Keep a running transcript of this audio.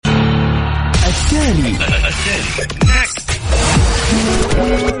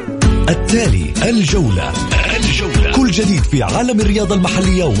التالي الجولة. كل جديد في عالم الرياضة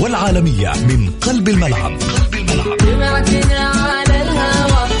المحلية والعالمية من قلب الملعب.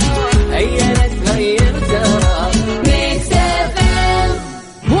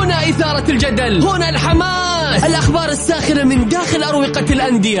 هنا إثارة الجدل، هنا الحماس، الأخبار الساخنة من داخل أروقة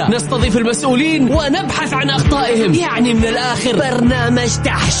الأندية، نستضيف المسؤولين ونبحث عن أخطائهم، يعني من الآخر برنامج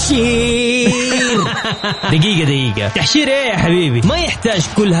تحشير. دقيقة تحشير ايه يا حبيبي؟ ما يحتاج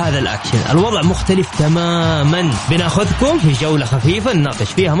كل هذا الأكشن، الوضع مختلف تماما. بناخذكم في جولة خفيفة نناقش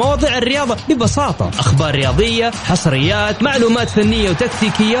فيها مواضيع الرياضة ببساطة، أخبار رياضية، حصريات، معلومات فنية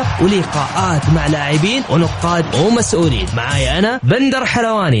وتكتيكية، ولقاءات مع لاعبين ونقاد ومسؤولين. معايا أنا بندر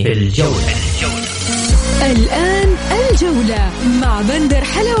حلواني في الجولة. الآن الجولة مع بندر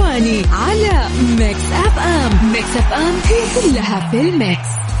حلواني على ميكس أف أم. ميكس أف أم هي كلها في الميكس.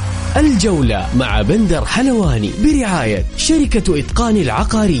 الجولة مع بندر حلواني برعاية شركة إتقان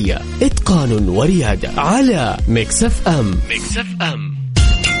العقارية، إتقان وريادة، على ميكس أف أم. ميكس أف أم.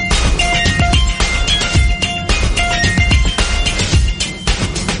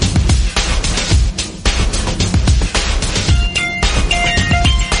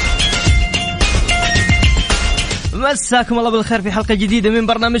 مساكم الله بالخير في حلقة جديدة من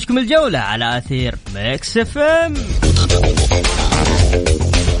برنامجكم الجولة على أثير ميكس اف ام.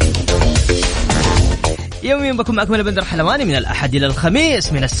 يوميا بكون معكم أنا بندر حلواني من الأحد إلى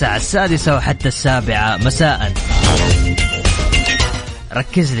الخميس من الساعة 6 وحتى 7 مساء.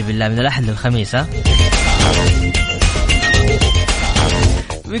 ركز لي بالله، من الأحد للخميس ها.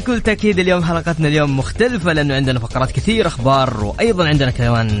 بكل تأكيد اليوم حلقتنا اليوم مختلفة، لأنه عندنا فقرات كثير، أخبار، وأيضا عندنا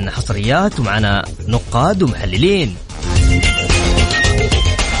كمان حصريات، ومعنا نقاد ومحللين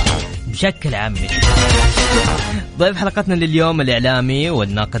بشكل عامي. ضيف حلقتنا لليوم الإعلامي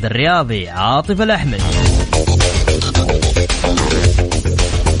والناقد الرياضي عاطف الأحمد.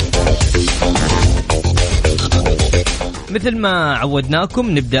 مثل ما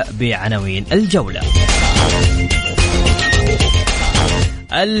عودناكم نبدأ بعناوين الجولة.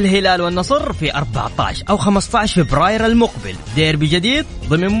 الهلال والنصر في 14 أو 15 فبراير المقبل، ديربي جديد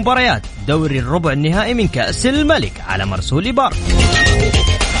ضمن مباريات دوري الربع النهائي من كأس الملك على مرسول بارك.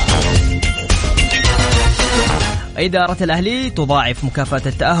 إدارة الأهلي تضاعف مكافأة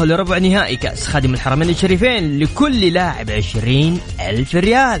التأهل لربع نهائي كأس خادم الحرمين الشريفين لكل لاعب 20,000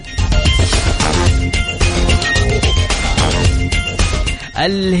 ريال.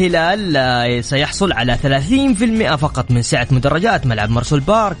 الهلال سيحصل على 30% فقط من سعة مدرجات ملعب مرسول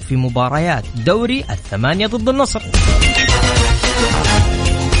بارك في مباريات دوري 8 ضد النصر.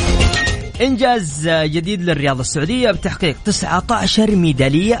 إنجاز جديد للرياضة السعودية بتحقيق 19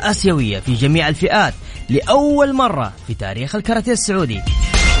 ميدالية آسيوية في جميع الفئات لأول مرة في تاريخ الكاراتيه السعودي.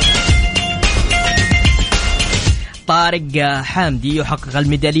 طارق حامدي يحقق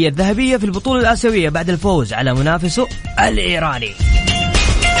الميدالية الذهبية في البطولة الآسيوية بعد الفوز على منافسه الإيراني.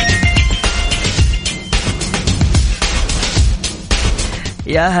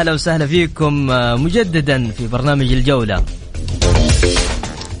 يا هلا وسهلا فيكم مجددا في برنامج الجولة.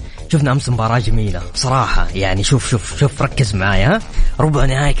 شفنا أمس مباراة جميلة صراحة، يعني شوف ركز معايا. ربع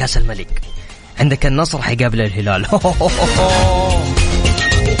نهائي كأس الملك، عندك النصر حيقابل الهلال،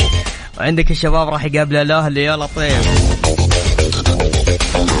 وعندك الشباب راح يقابل الأهلي. يا لطيف.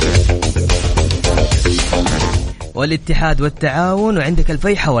 والاتحاد والتعاون، وعندك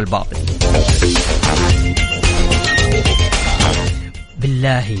الفيحة والباطل.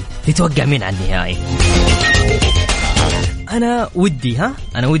 بالله تتوقع مين على النهائي؟ أنا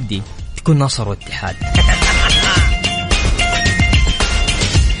ودي تكون نصر واتحاد.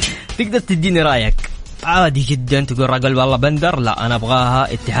 تقدر تديني رأيك عادي جدا، تقول رجل والله بندر لا أنا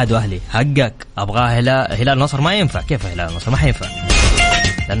أبغاها اتحاد وأهلي، حقك. أبغاها هلال نصر ما ينفع. كيف هلال نصر ما حينفع؟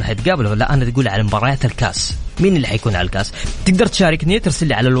 لأنه حيتقابلوا. لا أنا تقول على مباريات الكاس، مين اللي حيكون على الكاس؟ تقدر تشاركني، ترسل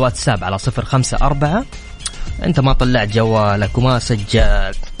لي على الواتساب على 054. أنت ما طلعت جوالك وما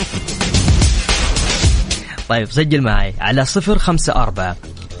سجلت. طيب سجل معي على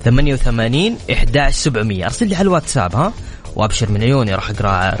 054-88-11-700. أرسل لي على الواتساب ها، وابشر من عيوني راح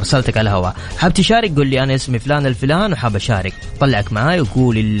أقرأ رسالتك على الهواء. حاب تشارك قول لي أنا اسمي فلان الفلان وحاب أشارك، طلعك معاي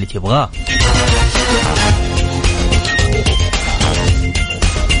وقول اللي تبغاه.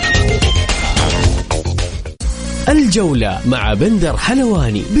 الجولة مع بندر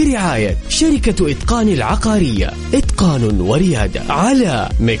حلواني برعاية شركة إتقان العقارية، إتقان وريادة، على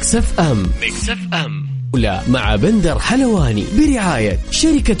ميكس أف أم. ميكس أف أم. مع بندر حلواني برعاية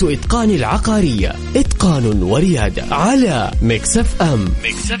شركة إتقان العقارية، إتقان وريادة، على ميكس أف أم.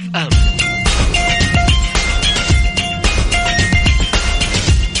 ميكس أف أم.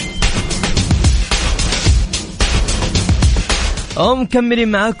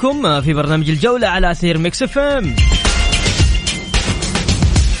 ومكملين معاكم في برنامج الجولة على أثير ميكس اف ام.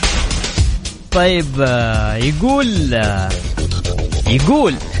 طيب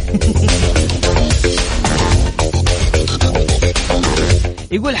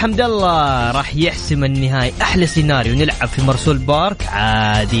يقول حمد الله راح يحسم النهائي. أحلى سيناريو نلعب في مرسول بارك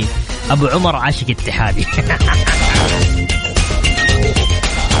عادي. أبو عمر عاشق اتحادي.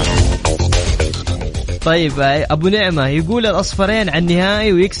 طيب أبو نعمة يقول الأصفرين على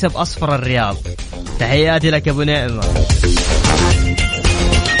النهائي ويكسب أصفر الرياض. تحياتي لك أبو نعمة.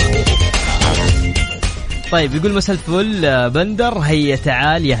 طيب يقول مساء الفل بندر، هيا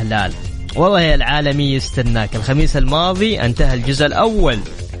تعال يا هلال، والله يا العالمي يستناك. الخميس الماضي انتهى الجزء الأول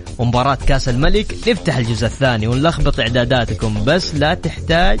ومباراة كاس الملك، نفتح الجزء الثاني ونلخبط إعداداتكم، بس لا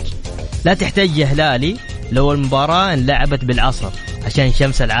تحتاج يا هلالي لو المباراة انلعبت بالعصر عشان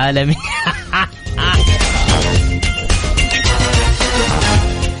شمس العالمي.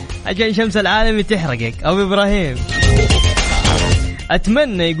 عشان شمس العالمي تحرقك أبو إبراهيم.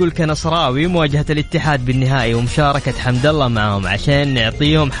 أتمنى يقول كنصراوي مواجهة الاتحاد بالنهائي ومشاركة حمد الله معهم عشان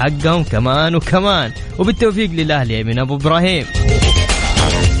نعطيهم حقهم كمان وكمان، وبالتوفيق للأهلي من أبو إبراهيم.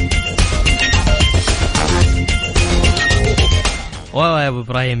 والله يا أبو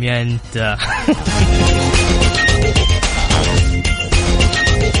إبراهيم يا أنت.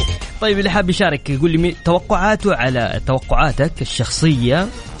 طيب اللي حاب يشارك يقول لي توقعاته على توقعاتك الشخصية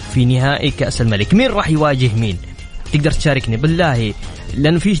في نهائي كأس الملك، مين راح يواجه مين؟ تقدر تشاركني بالله،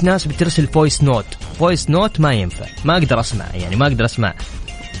 لأنه فيش ناس بترسل فويس نوت ما ينفع، ما أقدر أسمع.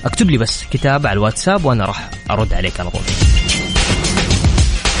 اكتب لي بس كتاب على الواتساب وأنا راح أرد عليك على طول.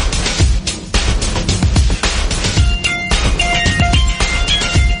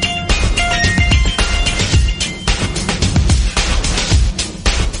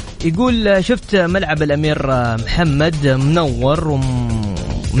 يقول شفت ملعب الأمير محمد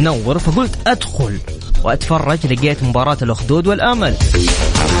منور فقلت أدخل وأتفرج، لقيت مباراة الأخدود والأمل.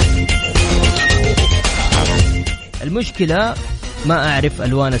 المشكلة ما أعرف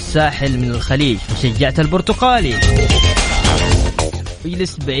ألوان الساحل من الخليج فشجعت البرتقالي.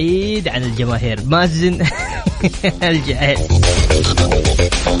 يجلس بعيد عن الجماهير مازن. الجعيل.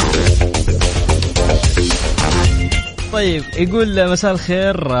 طيب يقول مساء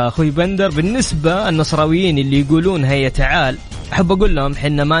الخير أخوي بندر، بالنسبة النصراويين اللي يقولون هيا تعال، أحب أقول لهم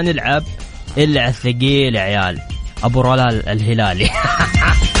حنا ما نلعب إلا على الثقيل يا عيال. أبو رلال الهلالي.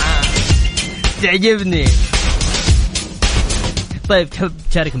 تعجبني. طيب تحب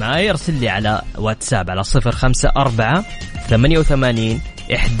تشارك معاي ارسل لي على واتساب على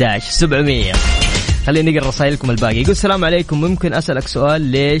 0548811700. خلينا نقرأ رسائلكم الباقي. يقول السلام عليكم، ممكن أسألك سؤال؟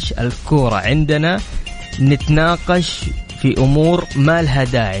 ليش الكورة عندنا نتناقش في أمور ما لها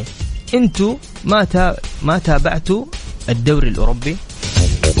داعي؟ أنتوا ما تابعتوا الدوري الأوروبي؟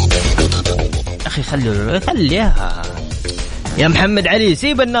 أخي خليها يا محمد علي،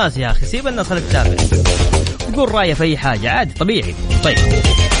 سيب الناس يا أخي، سيب الناس خليك تتابع، يقول رأيه في أي حاجة عادي طبيعي. طيب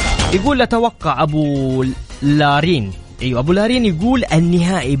يقول أتوقع أبو لارين، أيوة أبو لارين يقول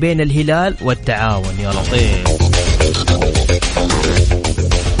النهائي بين الهلال والتعاون. يا لطيف.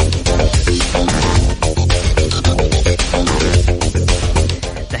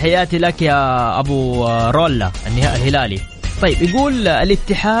 تحياتي لك يا أبو رولا النهائي الهلالي. طيب يقول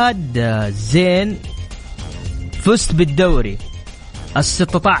الاتحاد زين، فزت بالدوري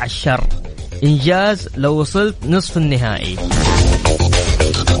 16 إنجاز لو وصلت نصف النهائي.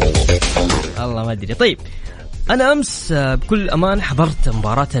 الله ما أدري. طيب أنا أمس بكل أمان حضرت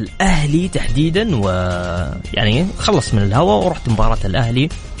مباراة الأهلي تحديدا، ويعني خلص من الهواء ورحت مباراة الأهلي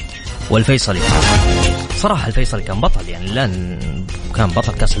والفيصلي. صراحة الفيصلي كان بطل، يعني لأن كان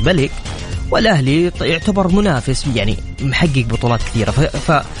بطل كأس الملك، والأهلي يعتبر منافس يعني محقق بطولات كثيرة.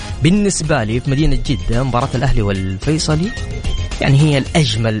 فبالنسبة لي في مدينة جدة مباراة الأهلي والفيصلي يعني هي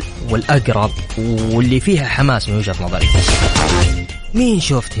الأجمل والأقرب واللي فيها حماس من وجهة نظري. مين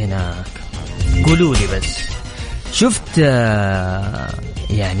شفت هناك؟ قولوا لي بس. شفت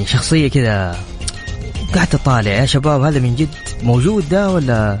يعني شخصية كذا قاعدة طالع يا شباب، هذا من جد موجود ده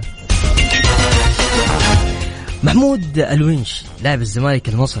ولا؟ محمود الونش لاعب الزمالك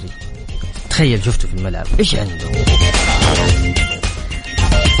المصري، تخيل شفته في الملعب ايش عنده.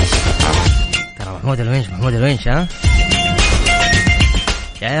 ترى محمود الونش ها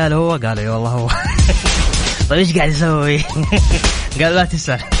يا عيال، هو قالوا يا والله هو. طيب ايش قاعد يسوي؟ قال لا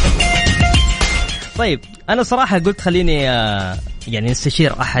تسأل. طيب انا صراحة قلت خليني يعني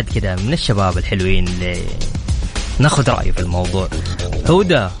نستشير احد كذا من الشباب الحلوين اللي ناخذ رأيه في الموضوع.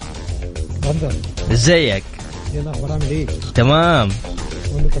 هدى ازيك؟ يلا اخبار عامل ايه؟ تمام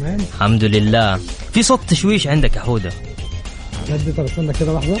وانت كمان؟ الحمد لله. في صوت تشويش عندك يا هدى. طب استنى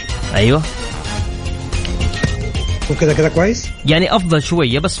كده لحظة. ايوه وكده كويس يعني افضل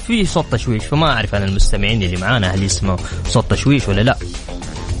شويه، بس في صوت تشويش، فما اعرف انا المستمعين اللي معانا هل يسمعوا صوت تشويش ولا لا.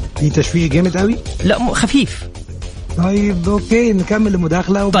 في تشويش جامد قوي؟ لا خفيف. طيب اوكي نكمل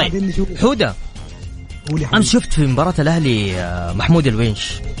المداخله وبعدين طيب. نشوف. حوده انا شفت في مباراه الاهلي محمود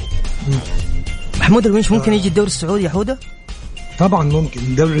الونش. محمود الونش ممكن يجي الدوري السعودي يا حوده؟ طبعا ممكن.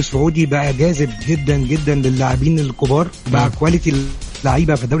 الدوري السعودي بقى جاذب جدا جدا للاعبين الكبار، بقى كواليتي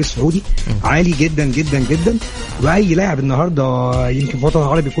اللعيبه في الدوري السعودي عالي جدا جدا جدا، واي لاعب النهارده يمكن في الوطن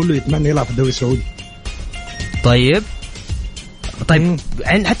العربي كله يتمنى يلعب في الدوري السعودي. طيب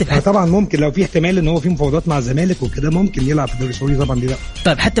حتى طبعا ممكن لو في احتمال ان هو في مفاوضات مع الزمالك وكده ممكن يلعب في الدوري السعودي طبعا. ليه لا؟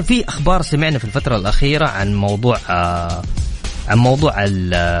 طيب حتى في اخبار سمعنا في الفتره الاخيره عن موضوع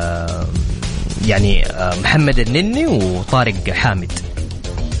يعني محمد النني وطارق حامد،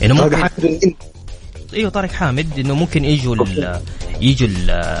 انه ممكن طارق حامد انه ممكن يجوا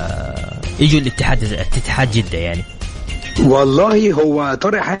الاتحاد جدة يعني. والله هو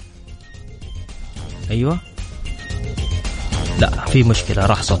طارق حامد ايوه لا في مشكله،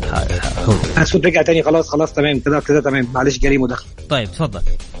 راح صوت حود. الصوت رجع تاني. خلاص تمام كده تمام. معلش جالي مداخله. طيب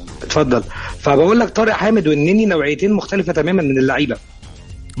اتفضل. فبقول لك طارق حامد والنني نوعيتين مختلفه تماما من اللعيبه.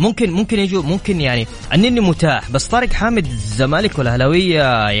 ممكن يجوا، ممكن يعني النني متاح، بس طارق حامد الزمالك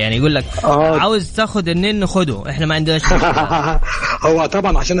والاهلاويه يعني يقول لك عاوز تاخد النني خده، احنا ما عندناش هو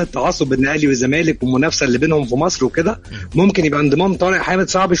طبعا عشان التعصب بين الاهلي والزمالك والمنافسه اللي بينهم في مصر وكده، ممكن يبقى انضمام طارق حامد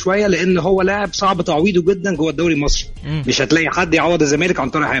صعب شويه، لان هو لاعب صعب تعويضه جدا جوه الدوري المصري. مش هتلاقي حد يعوض الزمالك عن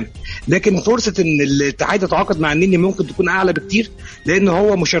طارق حامد، لكن فرصه ان الاتحاد يتعاقد مع النني ممكن تكون اعلى بكتير، لان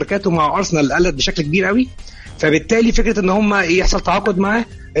هو مشاركاته مع ارسنال قلت بشكل كبير قوي، فبالتالي فكره ان هم يحصل تعاقد معاه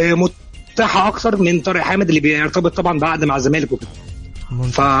متاحه اكثر من طارق حامد اللي بيرتبط طبعا بعقد مع الزمالك وكده.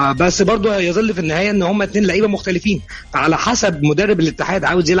 فبس برضه يظل في النهايه ان هم اتنين لعيبه مختلفين، فعلى حسب مدرب الاتحاد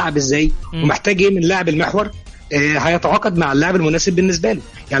عاوز يلعب ازاي ومحتاج ايه من لاعب المحور هيتعاقد مع اللاعب المناسب بالنسبه له.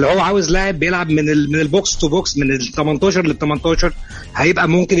 يعني لو هو عاوز لاعب بيلعب من البوكس تو بوكس من ال 18 لل 18 هيبقى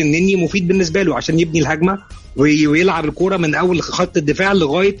ممكن النني مفيد بالنسبه له عشان يبني الهجمه ويلعب الكوره من اول خط الدفاع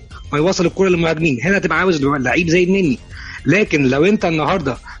لغايه ما يوصل الكوره للمهاجمين. هنا تبقى عاوز لعيب زي النني. لكن لو انت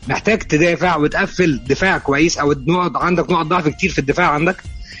النهارده محتاج تدافع وتقفل دفاع كويس او عندك نقط ضعف كتير في الدفاع عندك،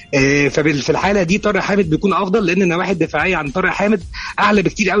 ففي الحاله دي طارق حامد بيكون افضل، لان النواحي الدفاعيه عن طارق حامد اعلى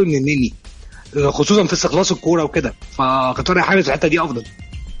بكتير قوي من النني، خصوصا في استخلاص الكوره وكده. فطارق حامد في الحته دي افضل.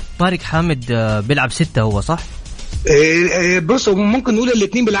 طارق حامد بيلعب 6 هو صح؟ بص ممكن نقول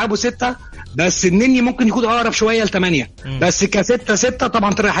الاثنين بيلعبوا 6، بس النني ممكن يكون اقرب شويه ل8، بس ك6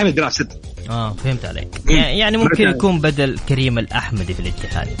 طبعا طارق حامد بيلعب 6. فهمت عليك. يعني ممكن يكون بدل كريم الأحمدي في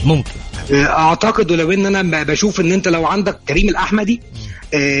الاتحاد ممكن. اعتقد، ولو ان انا بشوف ان انت لو عندك كريم الأحمدي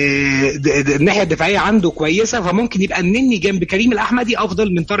الناحيه الدفاعيه عنده كويسه، فممكن يبقى النني جنب كريم الأحمدي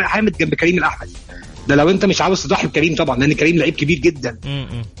افضل من طارق حامد جنب كريم الأحمدي. ده لو انت مش عاوز تضحي بكريم طبعا، لان كريم لعيب كبير جدا.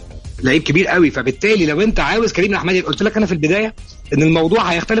 لعيب كبير قوي. فبالتالي لو انت عاوز كريم الأحمدي، قلت لك انا في البدايه ان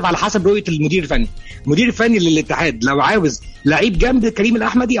الموضوع هيختلف على حسب رؤيه المدير الفني. المدير الفني للاتحاد لو عاوز لعيب جنب كريم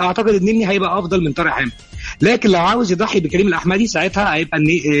الأحمدي اعتقد النني هيبقى افضل من طارق حامد. لكن لو عاوز يضحي بكريم الأحمدي ساعتها هيبقى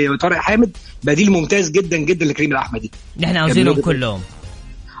طارق حامد بديل ممتاز جدا جدا لكريم الأحمدي. نحن عاوزينهم كلهم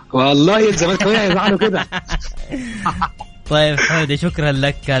والله. الزمالكاويه هيزعلوا كده. طيب حودة شكرا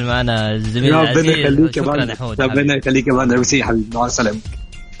لك، كان معنا الزميل العزيز. ربنا يخليك يا شكرا حودة. ربنا يخليك يا بندر. ميرسي حبيبي، مع السلامه.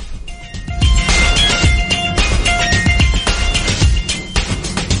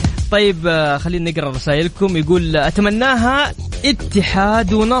 طيب خلينا نقرأ رسائلكم. يقول أتمناها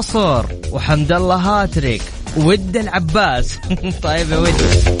اتحاد ونصر وحمد الله هاتريك ود العباس. طيب يا ود.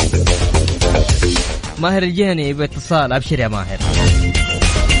 ماهر الجهني باتصال. أبشر يا ماهر.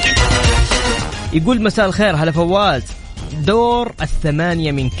 يقول مساء الخير هلا فواز، دور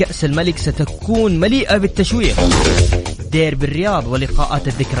 8 من كأس الملك ستكون مليئة بالتشويق. ديربي الرياض ولقاءات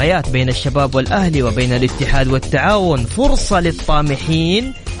الذكريات بين الشباب والأهلي وبين الاتحاد والتعاون، فرصة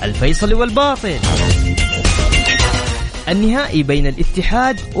للطامحين الفيصل والباطل. النهائي بين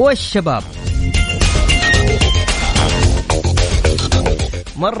الاتحاد والشباب.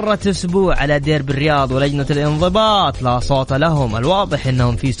 مرت أسبوع على ديربي الرياض ولجنة الانضباط لا صوت لهم، الواضح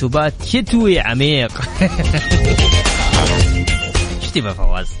أنهم في سبات شتوي عميق. شتوي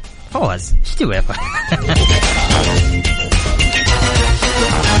فواز شتوي.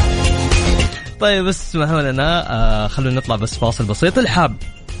 طيب بس اسمحوا لنا خلونا نطلع بس فاصل بسيط. الحاب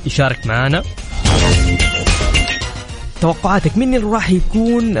يشارك معنا توقعاتك من اللي راح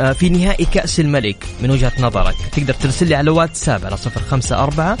يكون في نهائي كأس الملك من وجهة نظرك، تقدر ترسل لي على واتساب على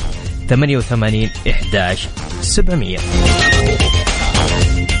 054 88 11 700.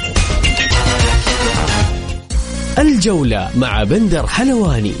 الجولة مع بندر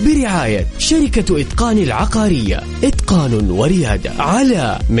حلواني برعاية شركة إتقان العقارية، إتقان وريادة،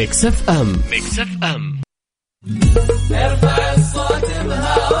 على ميكس اف ام. ارفع الصوت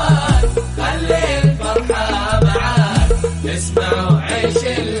بهواك، خلي الفرحة معاك، اسمع وعيش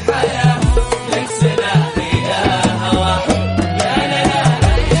الحياة، تكسنا فيها هواك، يا لا لا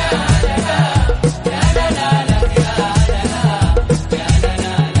لا يا لا يا لا لا لا يا لا لا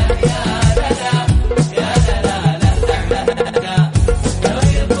يا لا لا لو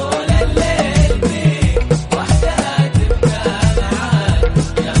يطول الليل بيك وحدها تبقى معاك،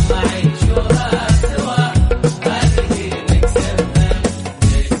 لما عيشوها سوا.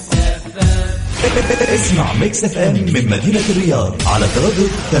 اسمع ميكس اف ام من مدينة الرياض على تردد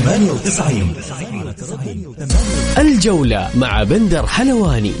 98. الجولة مع بندر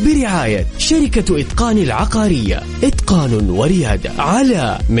حلواني برعاية شركة إتقان العقارية، إتقان وريادة،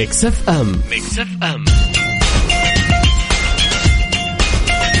 على ميكس اف ام.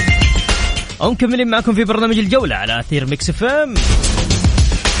 مكملين معكم في برنامج الجولة على أثير ميكس اف ام.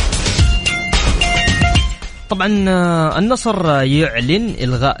 طبعا النصر يعلن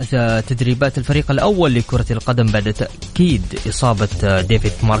إلغاء تدريبات الفريق الأول لكرة القدم بعد تأكيد إصابة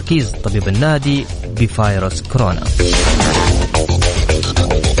ديفيد ماركيز طبيب النادي بفيروس كورونا.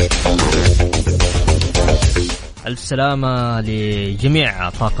 ألف سلامة لجميع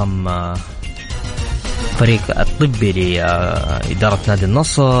طاقم فريق الطبي لإدارة نادي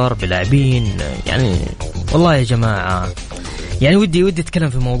النصر بلاعبين. يعني والله يا جماعة، يعني ودي أتكلم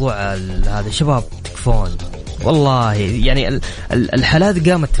في موضوع هذا. شباب تكفون والله، يعني الحالات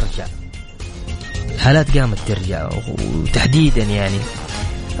قامت ترجع، وتحديدا يعني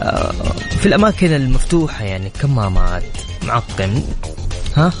في الأماكن المفتوحة، يعني كمامات، معقم.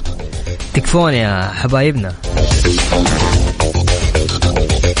 ها تكفون يا حبايبنا.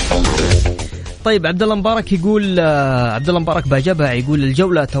 طيب عبد الله مبارك يقول، عبد الله مبارك باجبها يقول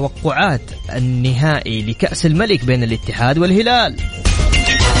الجولة توقعات النهائي لكأس الملك بين الاتحاد والهلال.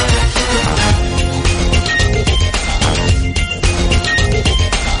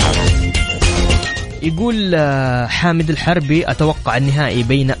 يقول حامد الحربي أتوقع النهائي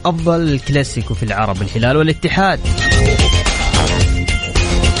بين أفضل الكلاسيكو في العرب، الهلال والاتحاد.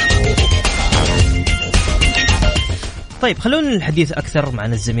 طيب خلونا الحديث أكثر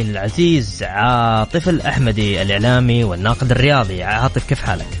معنا الزميل العزيز عاطف الأحمدي الإعلامي والناقد الرياضي. عاطف كيف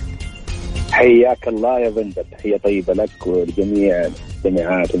حالك؟ حياك الله يا بندر، تحية طيبة لك ولجميع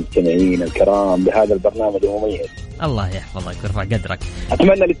المستمعات والمستمعين الكرام بهذا البرنامج المميز. الله يحفظك ويرفع قدرك.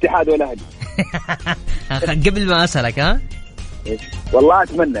 أتمنى الاتحاد والأهلي. قبل ما أسألك ها؟ والله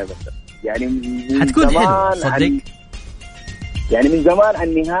أتمنى، بس يعني حتكون حلو صدق. يعني من زمان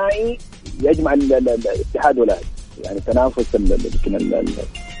النهائي يجمع الاتحاد والأهلي، يعني تنافس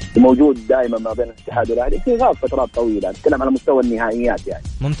موجود دائما ما بين الاتحاد والأهلي في غاب فترات طويلة. نتكلم على مستوى النهائيات يعني.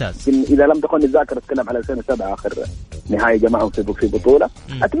 ممتاز. إذا لم تكن الذاكرة نتكلم على 2007 آخر نهائي جماعهم في بطولة.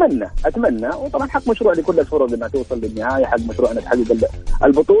 أتمنى وطبعا حق مشروع لكل الفرق إنها توصل للنهاية، حق مشروع أن تحقق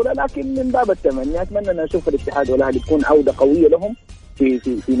البطولة، لكن من باب التمني أتمنى أن أشوف الاتحاد والأهلي تكون عودة قوية لهم في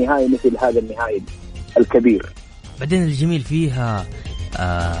نهاية مثل هذا النهائي الكبير. بعدين الجميل فيها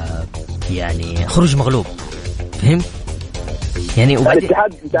يعني خروج مغلوب، فهمت؟ يعني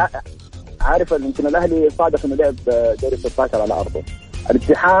الاتحاد انت عارف يمكن الاهلي صادف انه لعب دوري 16 على ارضه.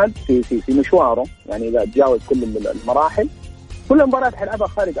 الاتحاد في مشواره يعني اذا تجاوز كل المراحل، كل المباريات حيلعبها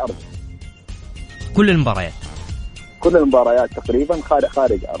خارج ارضه. كل المباريات تقريبا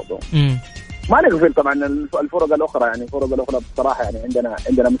خارج ارضه. ما نغفل طبعا الفرق الاخرى، يعني الفرق الاخرى بصراحه يعني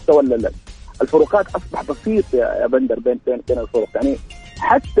عندنا مستوى الفروقات اصبح بسيط يا بندر بين الفرق. يعني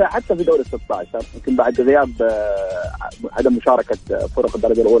حتى في دوري 16 يمكن بعد غياب عدم مشاركة فرق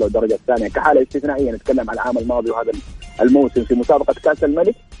الدرجة الأولى والدرجة الثانية كحالة استثنائية، نتكلم على العام الماضي وهذا الموسم في مسابقة كأس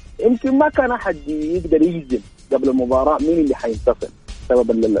الملك، يمكن ما كان أحد يقدر يجزم قبل المباراة مين اللي حينتصر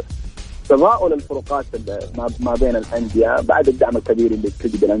بسبب تضاؤل الفروقات ما بين الأندية بعد الدعم الكبير اللي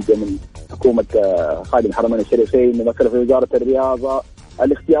تجد الأندية من حكومة خادم الحرمين الشريفين، ممثلة في وزارة الرياضة،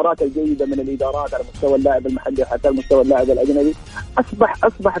 الاختيارات الجيدة من الإدارات على مستوى اللاعب المحلي حتى مستوى اللاعب الأجنبي.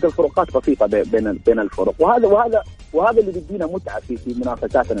 أصبحت الفروقات بسيطة بين الفرق، وهذا اللي بيدينا متعة في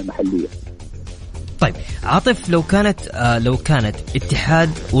منافساتنا المحلية. طيب عاطف، لو كانت اتحاد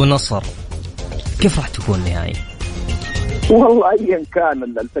ونصر كيف راح تكون النهائي؟ والله أيا كان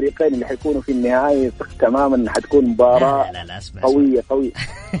الفريقين اللي حيكونوا في النهاية تماما حتكون مباراة قوية.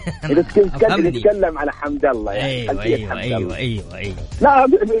 إذا تتكلم على حمد الله يعني أيوة. لا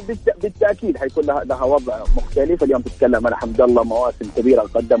بالتأكيد حيكون لها وضع مختلف. اليوم تتكلم على حمد الله مواسم كبيرة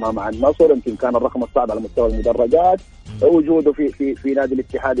قدمها مع النصر، يمكن كان الرقم الصعب على مستوى المدرجات. وجوده في نادي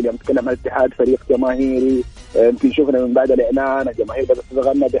الاتحاد، اليوم تتكلم على الاتحاد فريق جماهيري يمكن شفنا من بعد الإعلان الجماهير بدأت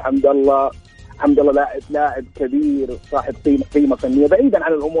تتغنى بحمد الله. حمد الله لاعب كبير صاحب قيمة فنية بعيدا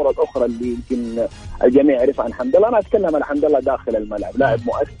عن الأمور الأخرى اللي يمكن الجميع يعرف عن حمد الله. أنا أتكلم عن حمد الله داخل الملعب، لاعب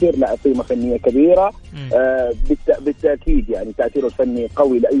مؤثر، لاعب قيمة فنية كبيرة. بالتأكيد يعني تأثيره الفني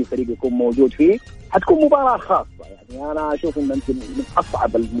قوي لأي فريق يكون موجود فيه. حتكون مباراة خاصة، يعني أنا أشوف إن يمكن من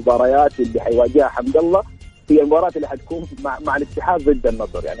أصعب المباريات اللي حيواجهها حمد الله هي المباراة اللي حتكون مع الاتحاد ضد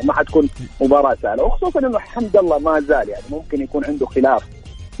النصر. يعني ما حتكون مباراة سهلة، وخصوصا إنه حمد الله ما زال يعني ممكن يكون عنده خلاف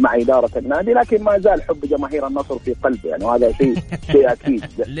مع إدارة النادي، لكن ما زال حب جماهير النصر في قلبه، يعني وهذا شيء أكيد.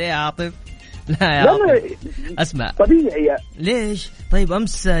 ليه يا عاطف؟ لا يا عاطف اسمع طبيعي. ليش؟ طيب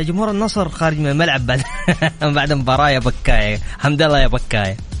أمس جمهور النصر خارج من الملعب بعد مباراة يا بكاية، حمد الله يا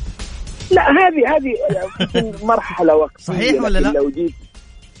بكاية. لا هذه مرحلة وقتية. صحيح ولا لا؟ لو جيت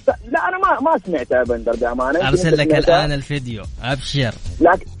لا أنا ما سمعتها بندر بأمانة. أرسل لك الآن الفيديو أبشر.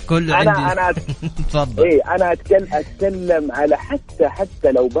 لكن كله أنا تفضل. أنا أتكلم على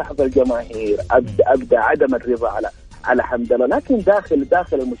حتى لو بعض الجماهير أبدأ عدم الرضا على حمد الله، لكن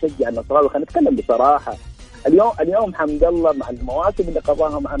داخل المشجع النصراوي خلينا نتكلم بصراحة. اليوم حمد الله مع المواسم اللي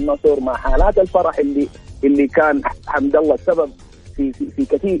قضاها مع النصر، مع حالات الفرح اللي كان حمد الله السبب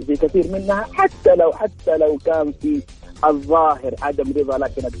في كثير منها، حتى لو كان في الظاهر عدم رضا،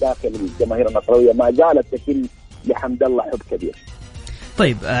 لكن الداخل الجماهير النصراوية ما زالت تكن لحمد الله حب كبير.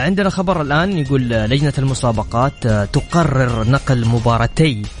 طيب عندنا خبر الآن يقول لجنة المسابقات تقرر نقل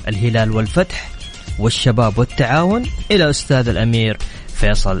مباراتي الهلال والفتح والشباب والتعاون إلى أستاذ الأمير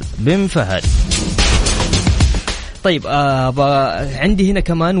فيصل بن فهد. طيب عندي هنا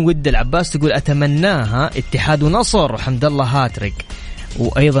كمان ود العباس تقول أتمناها اتحاد ونصر حمد الله هاتريك.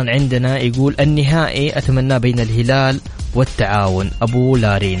 وأيضا عندنا يقول النهائي أتمناه بين الهلال والتعاون أبو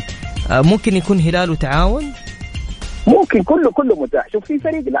لارين. ممكن يكون هلال وتعاون؟ ممكن كله متاح. شوف في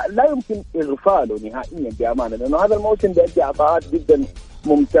فريق لا يمكن إغفاله نهائيا بأمانة، لأنه هذا الموسم بيدي عطاءات جدا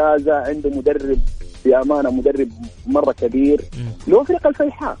ممتازة. عنده مدرب بأمانة، مدرب مرة كبير له فريق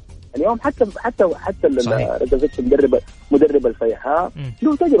الفيحاء اليوم. حتى مدرب الفيحاء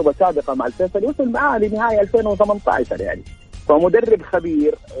له تجربة سابقة مع الفيصل، يوصل معاه لنهاية 2018 يعني. فمدرب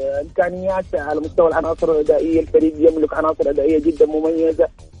خبير، إمكانيات على مستوى العناصر الأدائية، الفريق يملك عناصر أدائية جدا مميزة.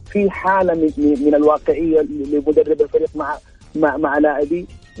 في حالة من الواقعية لمدرب الفريق مع لاعبي.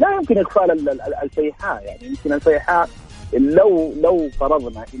 لا يمكن إغفال الفيحاء، يعني يمكن الفيحاء لو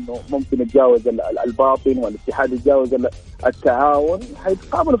فرضنا إنه ممكن يتجاوز الباطن والاتحاد يتجاوز التعاون،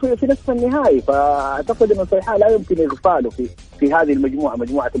 حيتقابلوا في نصف النهائي. فأعتقد إنه الفيحاء لا يمكن إغفاله في هذه المجموعة،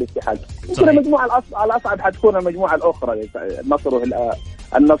 مجموعة الاتحاد. يمكن المجموعة الأصعب حتكون المجموعة الأخرى،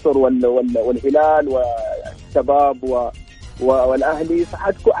 النصر والهلال والشباب والأهلي،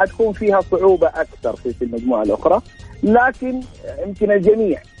 حتكون فيها صعوبة أكثر في المجموعة الأخرى. لكن يمكن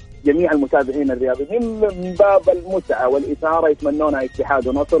جميع المتابعين الرياضيين من باب المتعة والإثارة يتمنونها اتحاد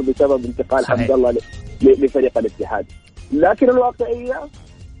ونصر بسبب انتقال حمد الله لفريق الاتحاد. لكن الواقعية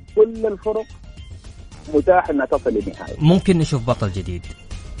كل الفرق متاح أنها تصل للنهاية. ممكن نشوف بطل جديد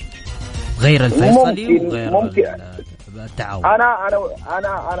غير الفيصلي وغير التعاون.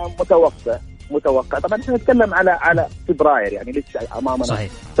 أنا متوقع. طبعا احنا نتكلم على فبراير، يعني لسه امامنا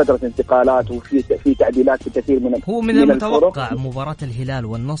صحيح فتره انتقالات وفي تعديلات في كثير من المتوقع مباراه الهلال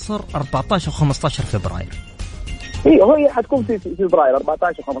والنصر 14 و15 فبراير. هي حتكون في فبراير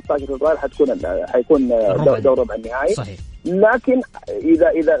 14 و15 فبراير حيكون دور ربع النهائي. صحيح. لكن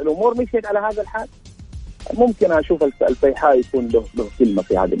اذا الامور مشيت على هذا الحال ممكن أشوف الفيحاء يكون له كلمة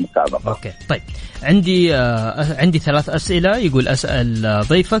في هذه المسابقة. أوكي طيب عندي 3 أسئلة. يقول أسأل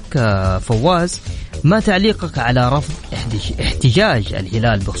ضيفك فواز ما تعليقك على رفض احتجاج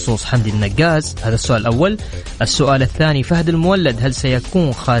الهلال بخصوص حمدي النقاز؟ هذا السؤال الأول. السؤال الثاني فهد المولد هل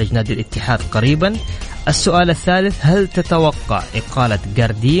سيكون خارج نادي الاتحاد قريبا؟ السؤال الثالث هل تتوقع إقالة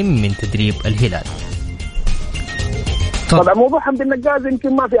قرديم من تدريب الهلال؟ طبعا موضوع حمدي النقاز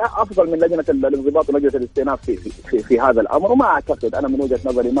يمكن ما في افضل من لجنه الانضباط ولجنه الاستئناف في هذا الامر. وما اعتقد، انا من وجهه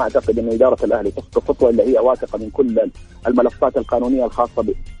نظري ما اعتقد ان اداره الاهلي تخطو خطوه الا هي واثقه من كل الملفات القانونيه الخاصه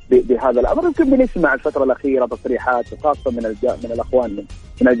بهذا الامر. يمكن بنسمع الفتره الاخيره تصريحات خاصه من الاخوان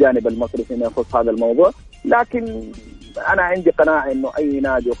من الجانب المصري فيما يخص هذا الموضوع، لكن انا عندي قناعه انه اي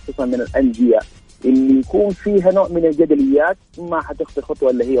نادي وخصوصا من الانديه اللي يكون فيها نوع من الجدليات ما حتخطي خطوه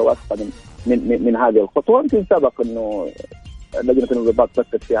اللي هي واثقه من هذه الخطوه. يمكن سبق انه لجنه الانضباط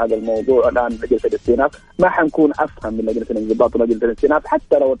فكرت في هذا الموضوع، الان لجنه الاستئناف ما حنكون افهم من لجنه الانضباط ولجنه الاستئناف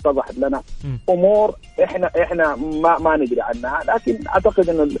حتى لو اتضحت لنا امور احنا ما ندري عنها، لكن اعتقد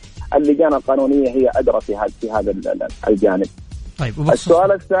انه اللجان القانونيه هي ادرى في هذا الجانب. طيب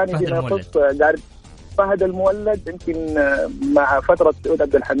السؤال الثاني فيما يخص فهد المولد يمكن مع فترة سعود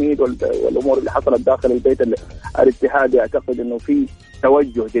عبد الحميد والأمور اللي حصلت داخل البيت الاتحادي، أعتقد أنه في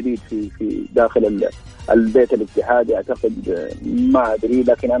توجه جديد في داخل البيت الاتحادي. أعتقد ما أدري،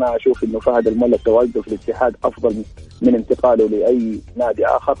 لكن أنا أشوف أنه فهد المولد تواجده في الاتحاد أفضل من انتقاله لأي نادي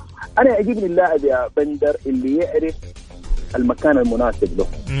آخر. أنا يعجبني اللاعب يا بندر اللي يعرف المكان المناسب له،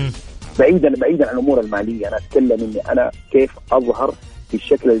 بعيدا عن الأمور المالية. أنا أتكلم إني أنا كيف أظهر في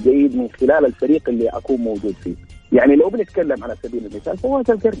الشكل الجيد من خلال الفريق اللي أكون موجود فيه. يعني لو بنتكلم على سبيل المثال فواز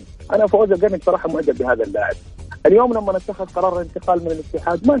القرني، أنا فواز القرني بصراحة معجب بهذا اللاعب. اليوم لما اتخذ قرار الانتقال من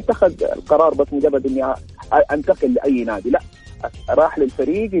الاتحاد ما اتخذ القرار بس مجرد إني أنتقل لأي نادي، لا، راح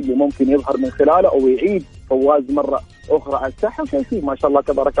للفريق اللي ممكن يظهر من خلاله أو يعيد فواز مرة أخرى على الساحة. وشايفين ما شاء الله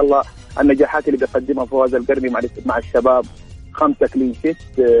تبارك الله النجاحات اللي بيقدمها فواز القرني مع الشباب، 5 كلين شيت،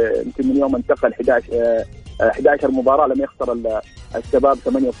 يمكن من يوم انتقل 11 مباراة لم يخسر الشباب،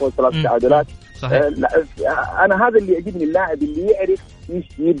 8 فوز 3 تعادلات. أنا هذا اللي يعجبني، اللاعب اللي يعرف إيش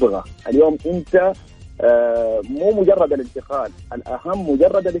يبغى. اليوم أنت مو مجرد الانتقال، الأهم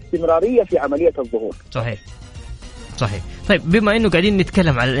مجرد الاستمرارية في عملية الظهور. صحيح. طيب بما أنه قاعدين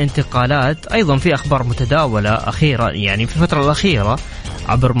نتكلم على الانتقالات، أيضا في أخبار متداولة أخيرا يعني في الفترة الأخيرة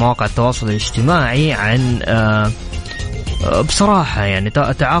عبر مواقع التواصل الاجتماعي عن بصراحة يعني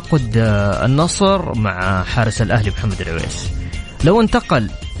تعاقد النصر مع حارس الأهلي محمد العويس. لو انتقل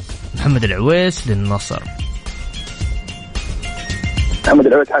محمد العويس للنصر، محمد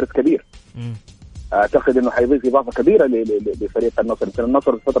العويس حارس كبير، أعتقد أنه حيضيف إضافة كبيرة لفريق النصر. يمكن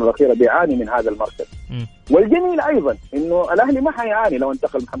النصر الفترة الأخيرة بيعاني من هذا المركز. والجميل أيضا أنه الأهلي ما حيعاني لو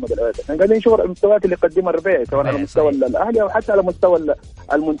انتقل محمد العويس. احنا قاعدين نشوف المستويات اللي قدمها الربيعي سواء على مستوى الأهلي أو حتى على مستوى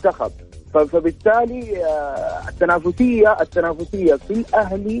المنتخب. فبالتالي التنافسية في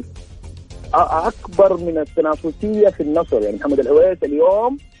الأهلي أكبر من التنافسية في النصر. يعني محمد العويس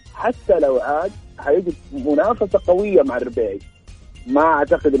اليوم حتى لو عاد هيجد منافسة قوية مع الربيعي. ما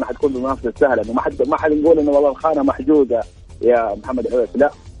أعتقد إنه حتكون بمنافسة سهلة، إنه ما حد نقول إنه والله الخانة محجوزة يا محمد العويس،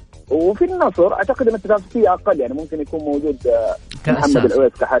 لا. وفي النصر أعتقد إن التنافسية أقل، يعني ممكن يكون موجود محمد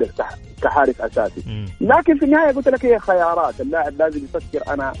العويس كحارس أساسي. لكن في النهاية قلت لك هي خيارات، اللاعب لازم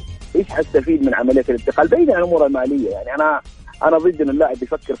يفكر أنا إيش حستفيد من عملية الانتقال بعيدا عن الأمور المالية. يعني أنا ضد إن اللاعب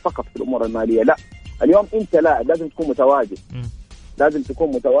يفكر فقط في الأمور المالية، لا. اليوم أنت لاعب لازم تكون متواجد، لازم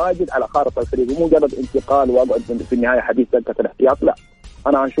تكون متواجد على خارطة الفريق، ومو مجرد انتقال واقعد في النهاية حديث دكة الاحتياط، لا.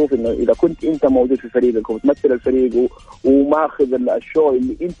 أنا أشوف إنه إذا كنت أنت موجود في فريقك وتمثل الفريق وماخذ الشو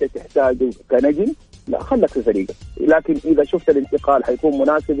اللي أنت تحتاجه كنجم، لا، خلك في فريقك. لكن إذا شفت الانتقال حيكون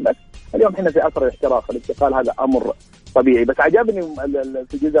مناسب لك، اليوم إحنا في عصر الاحتراف، الانتقال هذا أمر طبيعي. بس عجبني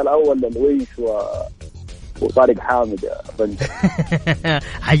في الجزء الأول الويش وطارق حامد يا بندر.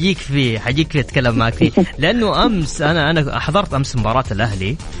 حجيك فيه أتكلم معك فيه لأنه أمس أنا حضرت أمس مباراة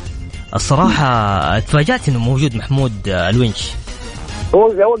الأهلي. الصراحة تفاجأت إنه موجود محمود الونش.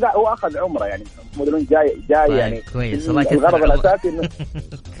 هو أخذ عمره، يعني محمود الونش جاي يعني كويس. الغرض الأساسي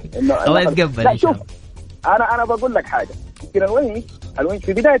إنه الله يتقبل. لا شوف، أنا بقول لك حاجة. يمكن الونش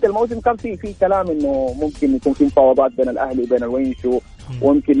في بداية الموسم كان في كلام إنه ممكن يكون في مفاوضات بين الأهلي وبين الونش،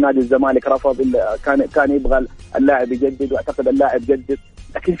 ويمكن نادي الزمالك رفض، كان يبغى اللاعب يجدد، واعتقد اللاعب جدد.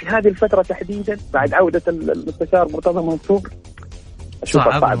 لكن في هذه الفترة تحديدا بعد عودة المستشار مرتضى منصور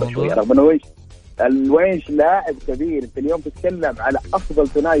أشوفها صعبة شوية، رغم إنه الونش لاعب كبير. أنت اليوم تتكلم على أفضل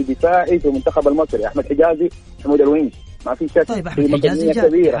ثنائي دفاعي في المنتخب المصري، أحمد حجازي محمود الونش، ما في شك. طيب أحمد حجازي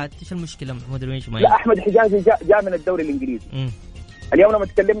جاء، إيش المشكلة محمود الونش ما لا، أحمد حجازي جاء من الدوري الإنجليزي. اليوم لما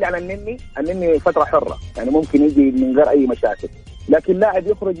تكلمني عن النني فترة حرة، يعني ممكن يجي من غير أي مشاكل. لكن لاعب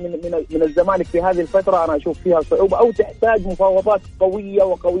يخرج من الزمالك في هذه الفترة أنا أشوف فيها صعوبة، أو تحتاج مفاوضات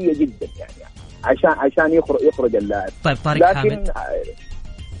قوية جدا يعني عشان يخرج اللاعب. طيب طارق حامد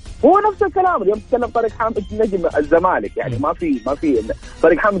هو نفس الكلام. اليوم تتكلم طارق حامد نجم الزمالك، يعني ما في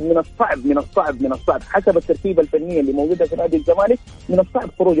طارق حامد من الصعب حسب التركيبة الفنية اللي موجودة في نادي الزمالك، من الصعب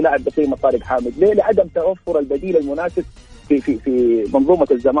خروج لاعب بقيمة طارق حامد. ليه؟ لعدم توفر البديل المناسب في منظومة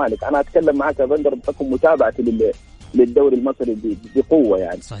الزمالك. أنا أتكلم معك يا بندر بحكم متابعتي للدوري المصري بقوة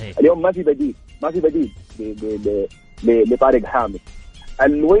يعني. صحيح. اليوم ما في بديل لطارق حامد.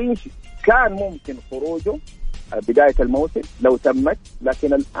 الويش كان ممكن خروجه بداية الموسم لو تمت،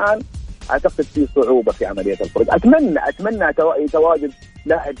 لكن الآن أعتقد في صعوبة في عملية الخروج. أتمنى يتواجد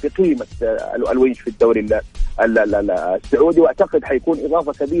لاعب بقيمة الويش في الدوري السعودي، وأعتقد حيكون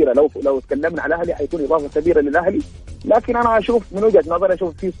إضافة كبيرة. لو تكلمنا على الأهلي حيكون إضافة كبيرة للأهلي، لكن أنا أشوف من وجهة نظري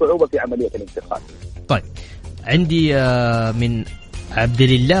في صعوبة في عملية الانتقال. طيب عندي من عبد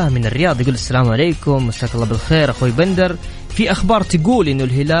الله من الرياض يقول السلام عليكم، مساك الله بالخير أخوي بندر. في أخبار تقول إنه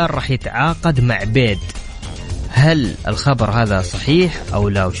الهلال راح يتعاقد مع بيد، هل الخبر هذا صحيح أو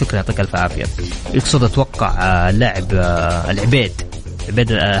لا؟ وشكرا، يعطيك ألف عافية. يقصد أتوقع لاعب العبيد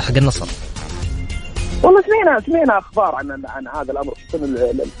حق النصر. والله سمعنا اخبار عن هذا الامر، خصوصا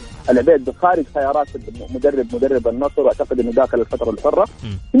العبيد خارج خيارات مدرب النصر، واعتقد انه داخل الفتره الحره.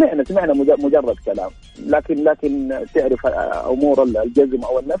 سمعنا مجرد كلام، لكن تعرف امور الجزم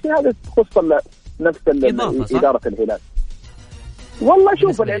او النفي هذا تخص نفس اداره الهلال. والله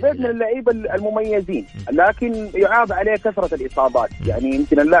شوف، العبيد من اللعيبه المميزين، لكن يعاب عليه كثره الاصابات. يعني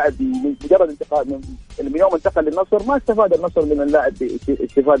يمكن اللاعب مجرد انتقال من يوم انتقل للنصر ما استفاد النصر من اللاعب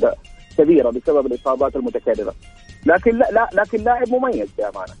استفاده كبيرة بسبب الإصابات المتكررة، لكن لاعب مميز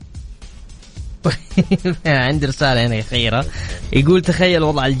بأمانة. عندي رسالة هنا أخيرة، يقول تخيل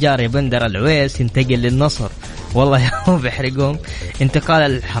وضع الجاري بندر العويس ينتقل للنصر، والله هم بيحرقهم. انتقال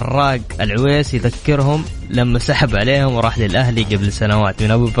الحراق العويس يذكرهم لما سحب عليهم وراح للأهلي قبل سنوات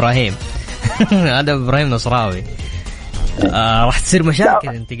من أبو إبراهيم. هذا أبو إبراهيم نصراوي. راح تصير مشاكل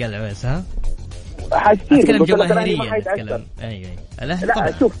انتقال العويس. ها أتكلم جماهيريا، أتكلم أيوة.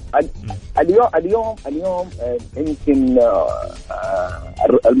 لا شوف، اليوم يمكن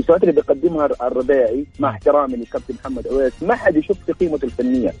المستويات اللي بيقدمها الربيعي، مع احترامي للكابتن محمد عويس، ما حد يشوف في قيمته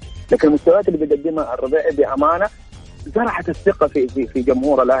الفنية، لكن المستويات اللي بيقدمها الربيعي بأمانة زرعت الثقة في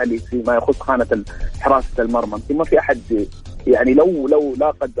جمهور الأهلي فيما يخص خانة حراسة المرمى. ما في أحد يعني لو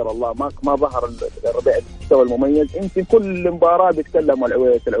لا قدر الله ما ظهر الربيعي بالمستوى المميز، يمكن كل مباراة بيتكلموا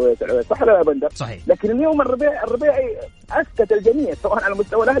العويس، صح ولا لا بندر؟ صحيح. لكن اليوم الربيعي أسكت الجميع، سواء على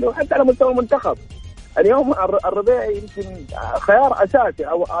مستوى الأهلي وحتى على مستوى المنتخب. اليوم الربيعي يمكن خيار أساسي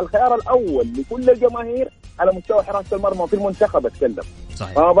أو الخيار الأول لكل الجماهير على مستوى حراسة المرمى في المنتخب، أتكلم.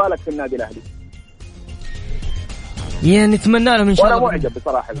 صحيح. ما بالك في النادي الأهلي. يعني نتمنى لهم إن شاء الله. وأنا معجب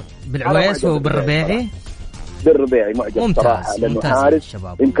بصراحة بالعويس وبالربيعي. بالربيعي معجب صراحة، لأنه حارس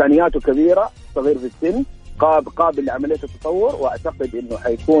إمكانياته كبيرة، صغير في السن، قابل لعملية التطور، وأعتقد إنه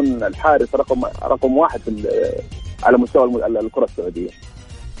حيكون الحارس رقم واحد على مستوى الكرة السعودية.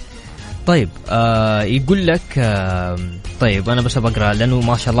 طيب يقول لك طيب أنا بس بقرأ لأنه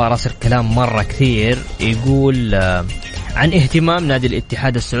ما شاء الله راسل كلام مرة كثير. يقول عن اهتمام نادي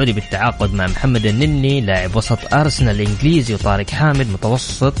الاتحاد السعودي بالتعاقد مع محمد النني لاعب وسط أرسنال الإنجليزي، وطارق حامد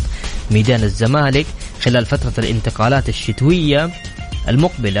متوسط ميدان الزمالك خلال فترة الانتقالات الشتوية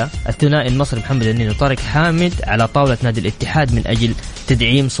المقبلة. الثنائي المصري محمد النني وطارق حامد على طاولة نادي الاتحاد من أجل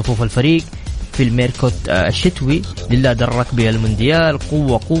تدعيم صفوف الفريق في الميركوت الشتوي. لله درك بالمونديال،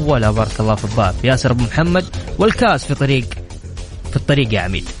 قوة لا بارك الله في الضعف. ياسر أبو محمد والكاس في الطريق يا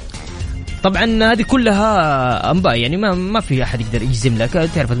عميد. طبعا هذه كلها أنباء، يعني ما في أحد يقدر يجزم لك.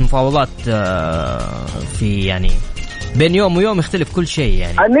 تعرف المفاوضات في يعني بين يوم ويوم يختلف كل شيء.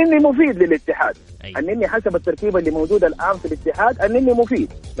 يعني النني مفيد للاتحاد. أيوة. النني حسب التركيبة اللي موجودة الآن في الاتحاد، النني مفيد،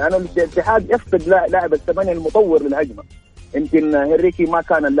 لأنه الاتحاد يفقد لاعب الثمانية المطور للهجمة. يمكن هنريكي ما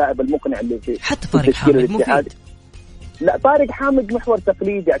كان اللاعب المقنع اللي في حتى طارق حامد مفيد. لا طارق حامد محور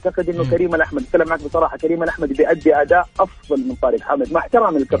تقليدي. اعتقد انه كريم الأحمد، اتكلم معك بصراحة، كريم الأحمد بيأدي اداء افضل من طارق حامد، مع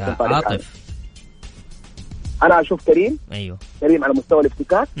احترامي للكابتن طارق حامد. انا اشوف كريم على مستوى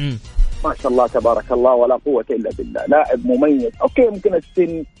الافتكاك ما شاء الله تبارك الله ولا قوة الا بالله، لاعب مميز. اوكي ممكن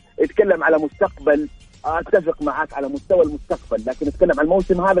السن، يتكلم على مستقبل، اتفق معك على مستوى المستقبل، لكن نتكلم عن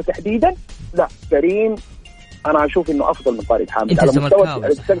الموسم هذا تحديدا لا، كريم انا اشوف انه افضل من طارق حامد على مستوى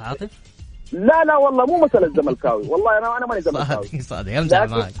عاطف. لا والله مو مثل الزملكاوي، والله انا ماني زملكاوي صادق امزح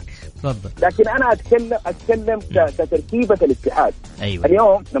معك، تفضل. لكن انا اتكلم كتركيبه الاتحاد. أيوة.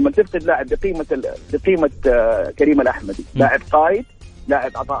 اليوم لما تفقد لاعب بقيمه كريم الأحمدي، لاعب قائد،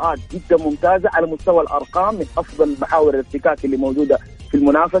 لاعب عطاءات جدا ممتازه على مستوى الارقام، من افضل محاور الافتكاك اللي موجوده في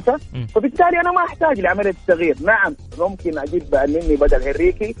المنافسه، فبالتالي انا ما احتاج لعمليه التغيير. نعم ممكن اجيب النني بدل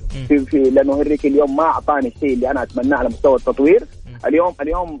هنريكي لانه هنريكي اليوم ما اعطاني الشيء اللي انا اتمناه على مستوى التطوير.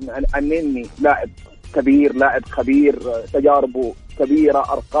 اليوم النني لاعب كبير، لاعب خبير، تجاربه كبيره،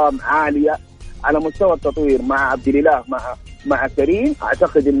 ارقام عاليه على مستوى التطوير. مع عبد الاله مع كريم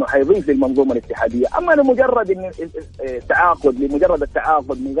اعتقد انه حيضيف للمنظومه الاتحاديه. اما لمجرد ان لمجرد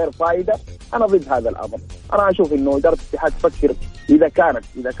التعاقد من غير فائده، انا ضد هذا الامر. انا اشوف انه اداره الاتحاد تفكر اذا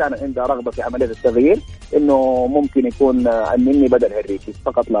كان عندها رغبه في عمليه التغيير، انه ممكن يكون النني بدل هنريكي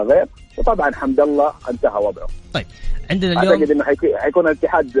فقط لا غير. وطبعا حمد الله انتهى وضعه. طيب عندنا اليوم اعتقد انه حيكون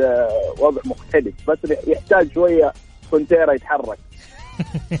الاتحاد وضع مختلف، بس يحتاج شويه كونتيرا يتحرك.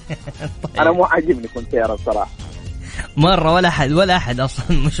 طيب. انا مو عاجبني كونتيرا الصراحه مرة، ولا أحد أصلا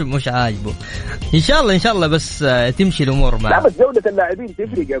مش عاجبه. إن شاء الله بس تمشي الأمور معه. لا بس جودة اللاعبين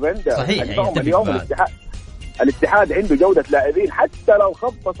تفرق يا بندر. صحيح. اليوم الاتحاد عنده جودة لاعبين، حتى لو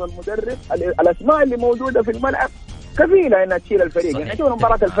خبص المدرب الأسماء اللي موجودة في الملعب كفيلة إنها تشيل الفريق. يعني شوف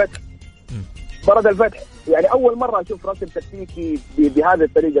مباراة الفتح برد الفتح. يعني اول مره اشوف رسم تكتيكي بهذه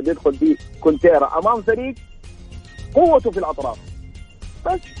الطريقه بيدخل فيه كونتيرا امام فريق قوته في الاطراف.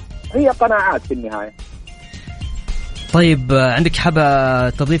 بس هي قناعات في النهايه. طيب عندك حابة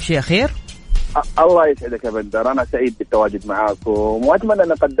تضيف شيء أخير؟ الله يسعدك يا بندر، أنا سعيد بالتواجد معاكم وأتمنى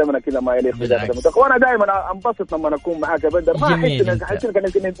أن قدمنا كذا ما يليق بذلك، وأنا دائما أنبسط لما أكون معاك يا بندر، ما أحس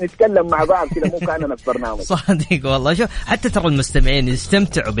إن نتكلم مع بعض كذا مو كأننا في برنامج. صادق والله. شوف حتى ترى المستمعين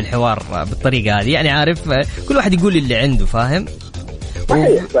يستمتعوا بالحوار بالطريقة هذه، يعني عارف كل واحد يقول اللي عنده، فاهم؟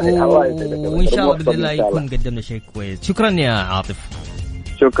 صحيح الله يسعدك. وإن شاء الله بإذن الله يكون قدمنا شيء كويس. شكرا يا عاطف.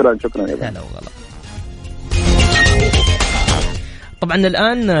 شكرا يا بندر. هلا والله. طبعا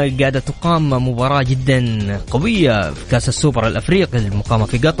الآن قاعدة تقام مباراة جدا قوية في كأس السوبر الأفريقي المقامة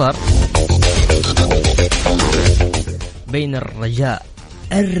في قطر بين الرجاء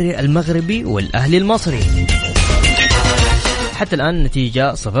المغربي والأهلي المصري. حتى الآن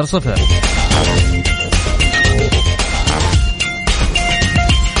نتيجة 0-0.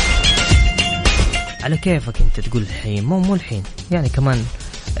 على كيفك أنت تقول الحين، مو الحين يعني، كمان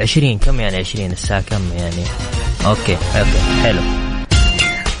 20 كم يعني 20 الساعة كم يعني. أوكي حلو.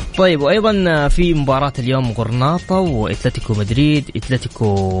 طيب وأيضا في مباراة اليوم غرناطة وإتلتيكو مدريد،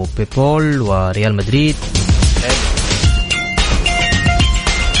 إتلتيكو بيبول وريال مدريد.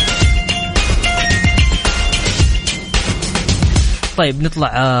 طيب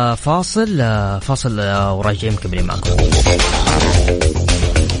نطلع فاصل وراجعين مكملين معكم.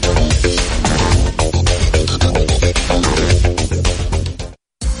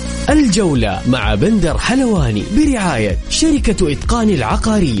 الجولة مع بندر حلواني برعاية شركة إتقان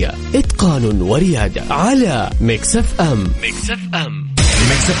العقارية، إتقان وريادة، على ميكس اف ام. ميكس اف ام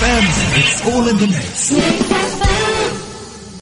It's all in the mix.